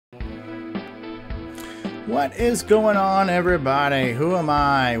What is going on, everybody? Who am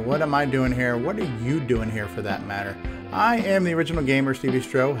I? What am I doing here? What are you doing here, for that matter? I am the original gamer,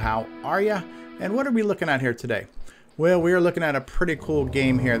 StevieStrow. How are ya? And what are we looking at here today? Well, we are looking at a pretty cool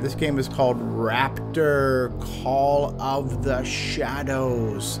game here. This game is called Raptor: Call of the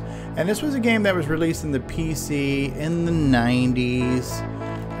Shadows. And this was a game that was released in the PC in the 90s.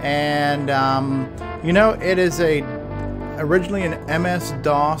 And, you know, it is originally an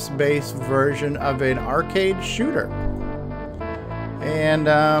MS-DOS based version of an arcade shooter. And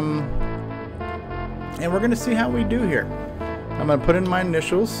we're going to see how we do here. I'm going to put in my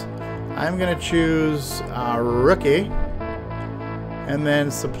initials. I'm going to choose Rookie. And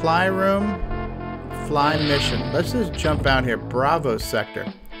then Supply Room, Fly Mission. Let's just jump out here. Bravo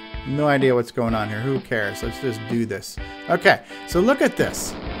Sector. No idea what's going on here. Who cares? Let's just do this. Okay, so look at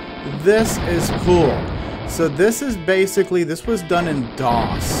this. This is cool. So this is basically, this was done in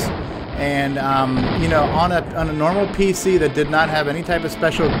DOS, and you know, on a normal PC that did not have any type of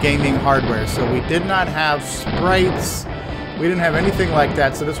special gaming hardware. So we did not have sprites, we didn't have anything like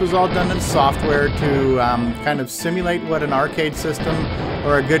that. So this was all done in software to kind of simulate what an arcade system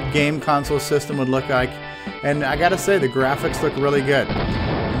or a good game console system would look like. And I gotta say, the graphics look really good.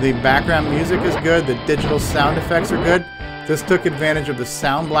 The background music is good. The digital sound effects are good. This took advantage of the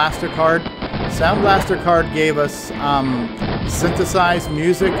Sound Blaster card. Sound Blaster card gave us synthesized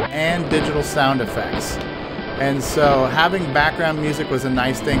music and digital sound effects. And so having background music was a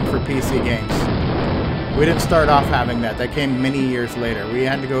nice thing for PC games. We didn't start off having that. That came many years later. We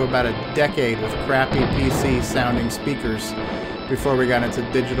had to go about a decade with crappy PC sounding speakers before we got into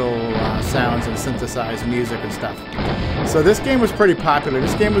digital sounds and synthesized music and stuff. So this game was pretty popular.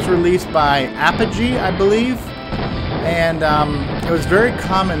 This game was released by Apogee, I believe. And it was very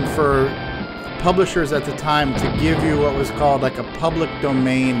common for publishers at the time to give you what was called like a public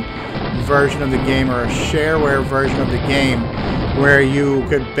domain version of the game, or a shareware version of the game, where you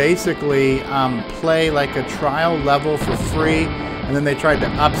could basically play like a trial level for free, and then they tried to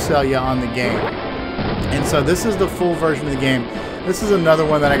upsell you on the game. And so this is the full version of the game. This is another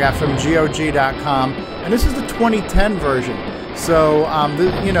one that I got from GOG.com, and this is the 2010 version. So,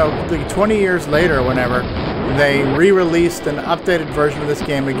 you know, like 20 years later, whenever, they re-released an updated version of this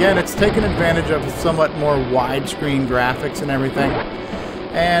game. Again, it's taken advantage of somewhat more widescreen graphics and everything.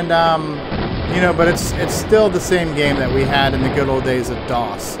 And, you know, but it's still the same game that we had in the good old days of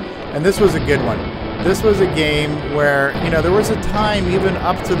DOS. And this was a good one. This was a game where, you know, there was a time even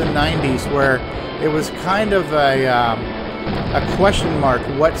up to the 90s where it was kind of a question mark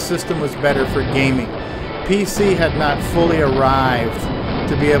what system was better for gaming. PC had not fully arrived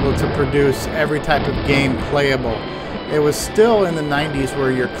to be able to produce every type of game playable. It was still in the 90s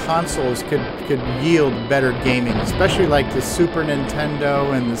where your consoles could yield better gaming, especially like the Super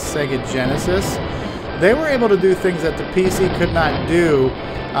Nintendo and the Sega Genesis. They were able to do things that the PC could not do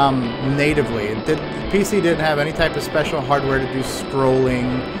natively. The PC didn't have any type of special hardware to do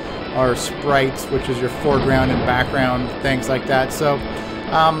scrolling or sprites, which is your foreground and background, things like that. So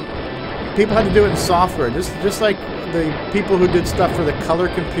people had to do it in software, just like the people who did stuff for the color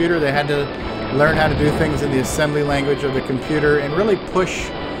computer. They had to learn how to do things in the assembly language of the computer and really push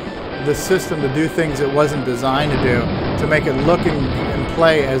the system to do things it wasn't designed to do, to make it look and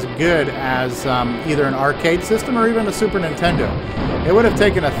play as good as either an arcade system or even a Super Nintendo. It would have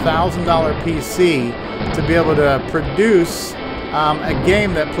taken a $1,000 PC to be able to produce a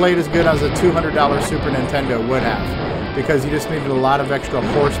game that played as good as a $200 Super Nintendo would have, because you just needed a lot of extra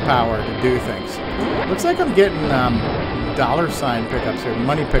horsepower to do things. Looks like I'm getting $ pickups here,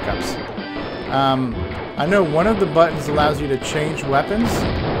 money pickups. I know one of the buttons allows you to change weapons,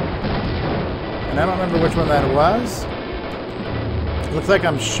 and I don't remember which one that was. Looks like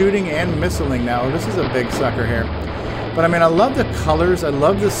I'm shooting and missiling now. Oh, this is a big sucker here. But I mean, I love the colors, I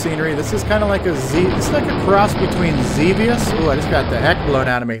love the scenery. This is kind of like this is like a cross between Xevious. Ooh, I just got the heck blown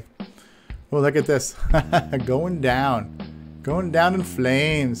out of me. Oh, look at this. Going down in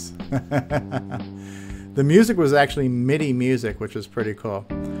flames. The music was actually MIDI music, which was pretty cool.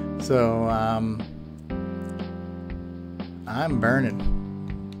 So, I'm burning.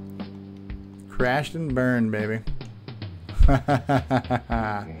 Crashed and burned, baby.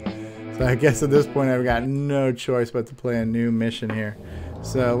 So I guess at this point I've got no choice but to play a new mission here.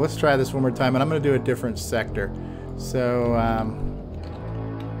 So let's try this one more time, and I'm going to do a different sector. So,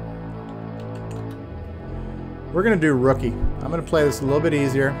 we're going to do Rookie. I'm going to play this a little bit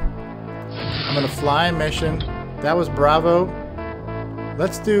easier. I'm going to fly a mission. That was Bravo.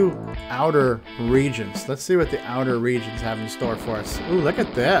 Let's do Outer Regions. Let's see what the Outer Regions have in store for us. Ooh, look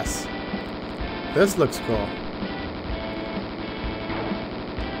at this. This looks cool.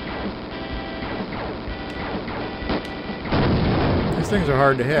 things are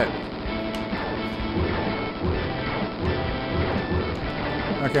hard to hit.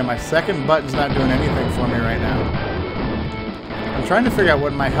 Okay, my second button's not doing anything for me right now. I'm trying to figure out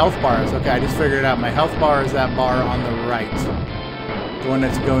what my health bar is. Okay, I just figured it out. My health bar is that bar on the right. The one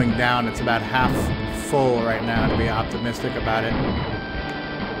that's going down. It's about half full right now, to be optimistic about it.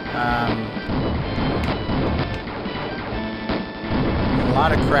 A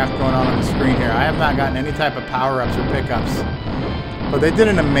lot of crap going on the screen here. I have not gotten any type of power-ups or pickups. But they did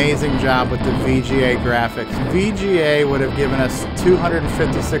an amazing job with the VGA graphics. VGA would have given us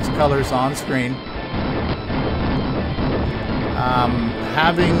 256 colors on screen.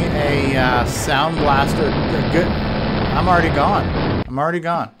 Having a sound blaster, I'm already gone. I'm already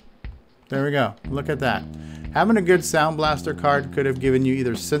gone. There we go. Look at that. Having a good sound blaster card could have given you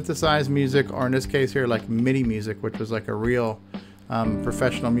either synthesized music, or in this case here, like MIDI music, which was like a real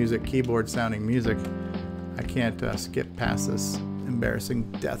professional music, keyboard sounding music. I can't skip past this embarrassing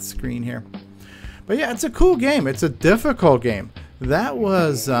death screen here. But yeah, it's a cool game. It's a difficult game. That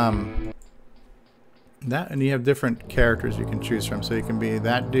was that, and you have different characters you can choose from. So you can be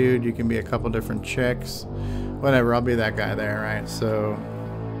that dude, you can be a couple different chicks, whatever. I'll be that guy there, right? So,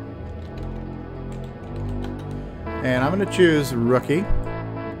 and I'm gonna choose rookie,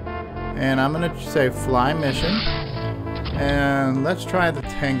 and I'm gonna say fly mission, and let's try the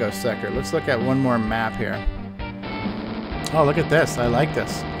tango sector. Let's look at one more map here. Oh, look at this. I like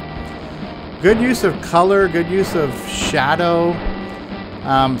this. Good use of color, good use of shadow,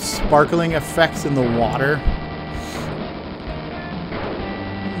 sparkling effects in the water.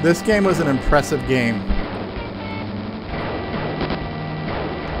 This game was an impressive game.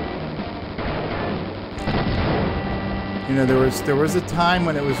 You know, there was a time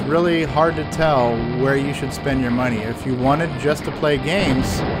when it was really hard to tell where you should spend your money. If you wanted just to play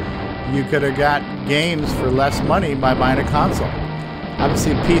games, you could have got games for less money by buying a console.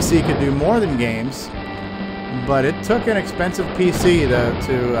 Obviously, PC could do more than games, but it took an expensive PC to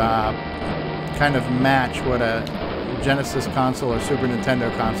kind of match what a Genesis console or Super Nintendo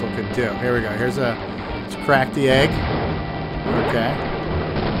console could do. Here we go. Let's crack the egg. Okay.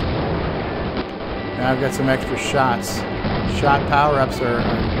 Now I've got some extra shots. Shot power-ups are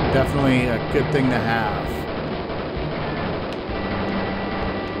definitely a good thing to have.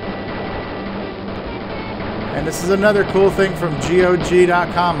 And this is another cool thing from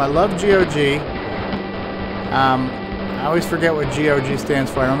GOG.com. I love GOG. I always forget what GOG stands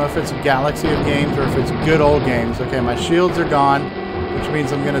for. I don't know if it's Galaxy of Games or if it's Good Old Games. Okay, my shields are gone, which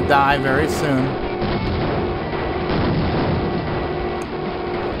means I'm going to die very soon.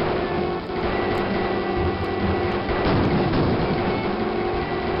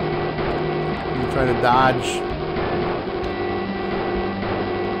 I'm going to try to dodge.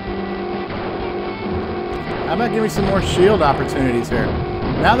 How about giving me some more shield opportunities here?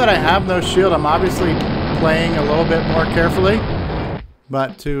 Now that I have no shield, I'm obviously playing a little bit more carefully,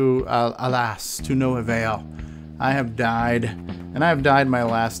 but to alas, to no avail. I have died, and I have died my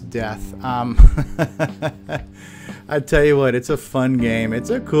last death. I tell you what, it's a fun game. It's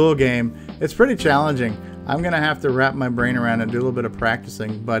a cool game. It's pretty challenging. I'm gonna have to wrap my brain around and do a little bit of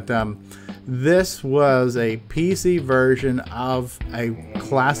practicing, but this was a PC version of a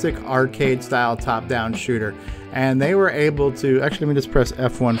classic arcade style top-down shooter, and they were able to actually, let me just press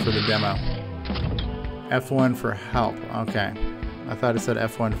F1 for the demo. F1 for help. Okay, I thought it said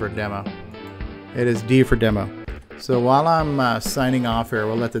F1 for demo. It is D for demo. So while I'm signing off here,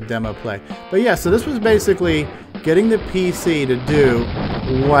 we'll let the demo play. But yeah, so this was basically getting the PC to do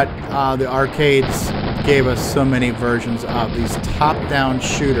what the arcades gave us so many versions of, these top-down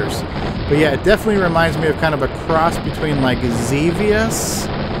shooters. But yeah, it definitely reminds me of kind of a cross between like Xevious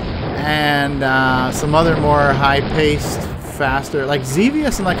and some other more high-paced, faster, like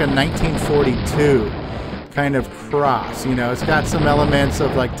Xevious in like a 1942 kind of cross. You know, it's got some elements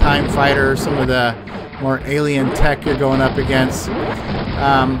of like Time Fighter, some of the more alien tech you're going up against.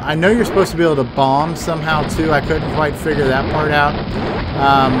 I know you're supposed to be able to bomb somehow too. I couldn't quite figure that part out.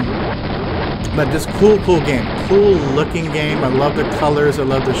 But just cool game. Cool looking game. I love the colors. I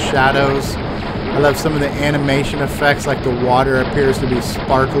love the shadows. I love some of the animation effects, like the water appears to be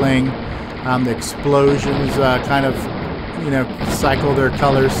sparkling. The explosions kind of, you know, cycle their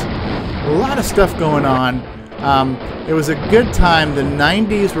colors. A lot of stuff going on. It was a good time. The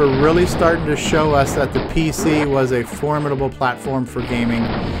 90s were really starting to show us that the PC was a formidable platform for gaming,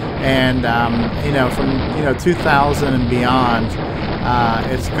 and you know, from 2000 and beyond,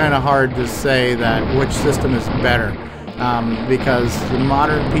 it's kind of hard to say that which system is better, because the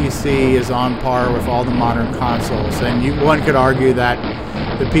modern PC is on par with all the modern consoles, and one could argue that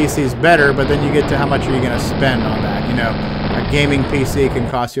the PC's better, but then you get to how much are you going to spend on that. You know, a gaming PC can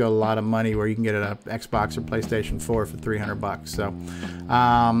cost you a lot of money, where you can get an Xbox or PlayStation 4 for $300. So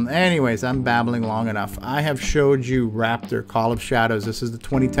anyways, I'm babbling long enough. I have showed you Raptor Call of Shadows. This is the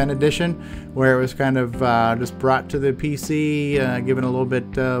 2010 edition, where it was kind of just brought to the PC, given a little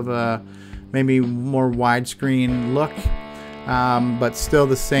bit of maybe more widescreen look. But still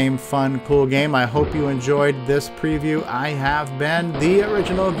the same fun, cool game. I hope you enjoyed this preview. I have been the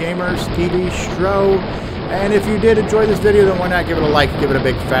original gamer, StevieStrow. And if you did enjoy this video, then why not give it a like, give it a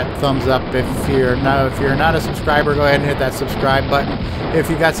big fat thumbs up. If you're not a subscriber, go ahead and hit that subscribe button. If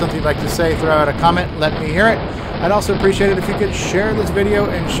you got something you'd like to say, throw out a comment, let me hear it. I'd also appreciate it if you could share this video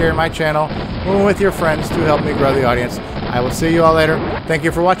and share my channel with your friends to help me grow the audience. I will see you all later. Thank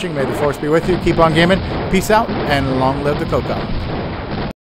you for watching. May the force be with you. Keep on gaming. Peace out, and long live the Coco.